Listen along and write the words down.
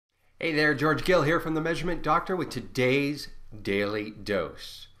Hey there, George Gill here from The Measurement Doctor with today's Daily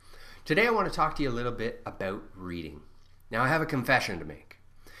Dose. Today I want to talk to you a little bit about reading. Now I have a confession to make.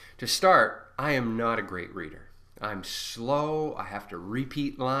 To start, I am not a great reader. I'm slow, I have to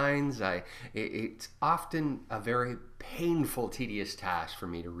repeat lines, it's often a very painful, tedious task for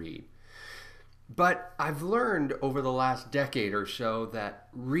me to read. But I've learned over the last decade or so that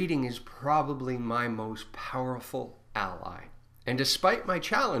reading is probably my most powerful ally. And despite my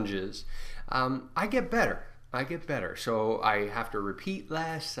challenges, I get better. So I have to repeat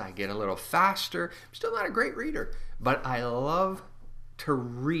less. I get a little faster. I'm still not a great reader, but I love to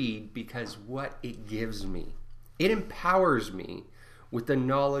read because what it gives me. It empowers me with the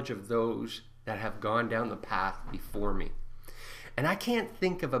knowledge of those that have gone down the path before me. And I can't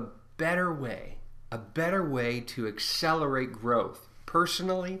think of a better way to accelerate growth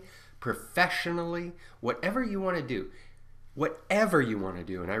personally, professionally, whatever you want to do. Whatever you want to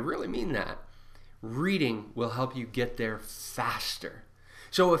do, and I really mean that, reading will help you get there faster.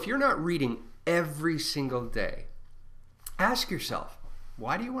 So if you're not reading every single day, ask yourself,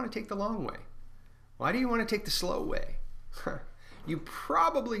 why do you want to take the long way? Why do you want to take the slow way? You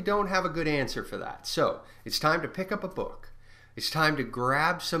probably don't have a good answer for that. So it's time to pick up a book. It's time to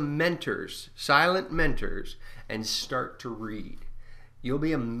grab some mentors, silent mentors, and start to read. You'll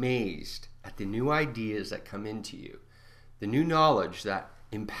be amazed at the new ideas that come into you. The new knowledge that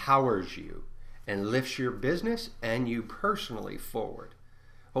empowers you and lifts your business and you personally forward.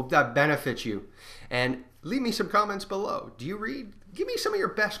 Hope that benefits you. And leave me some comments below. Do you read? Give me some of your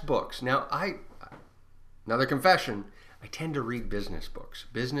best books. Now, another confession, I tend to read business books,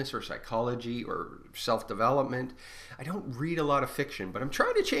 business or psychology or self-development. I don't read a lot of fiction, but I'm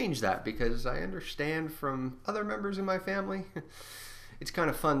trying to change that because I understand from other members of my family, it's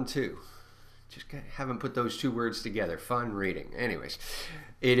kind of fun too. Just haven't put those two words together, fun reading. Anyways,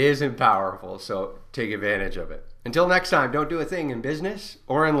 it isn't powerful, so take advantage of it. Until next time, don't do a thing in business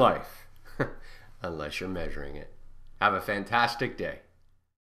or in life unless you're measuring it. Have a fantastic day.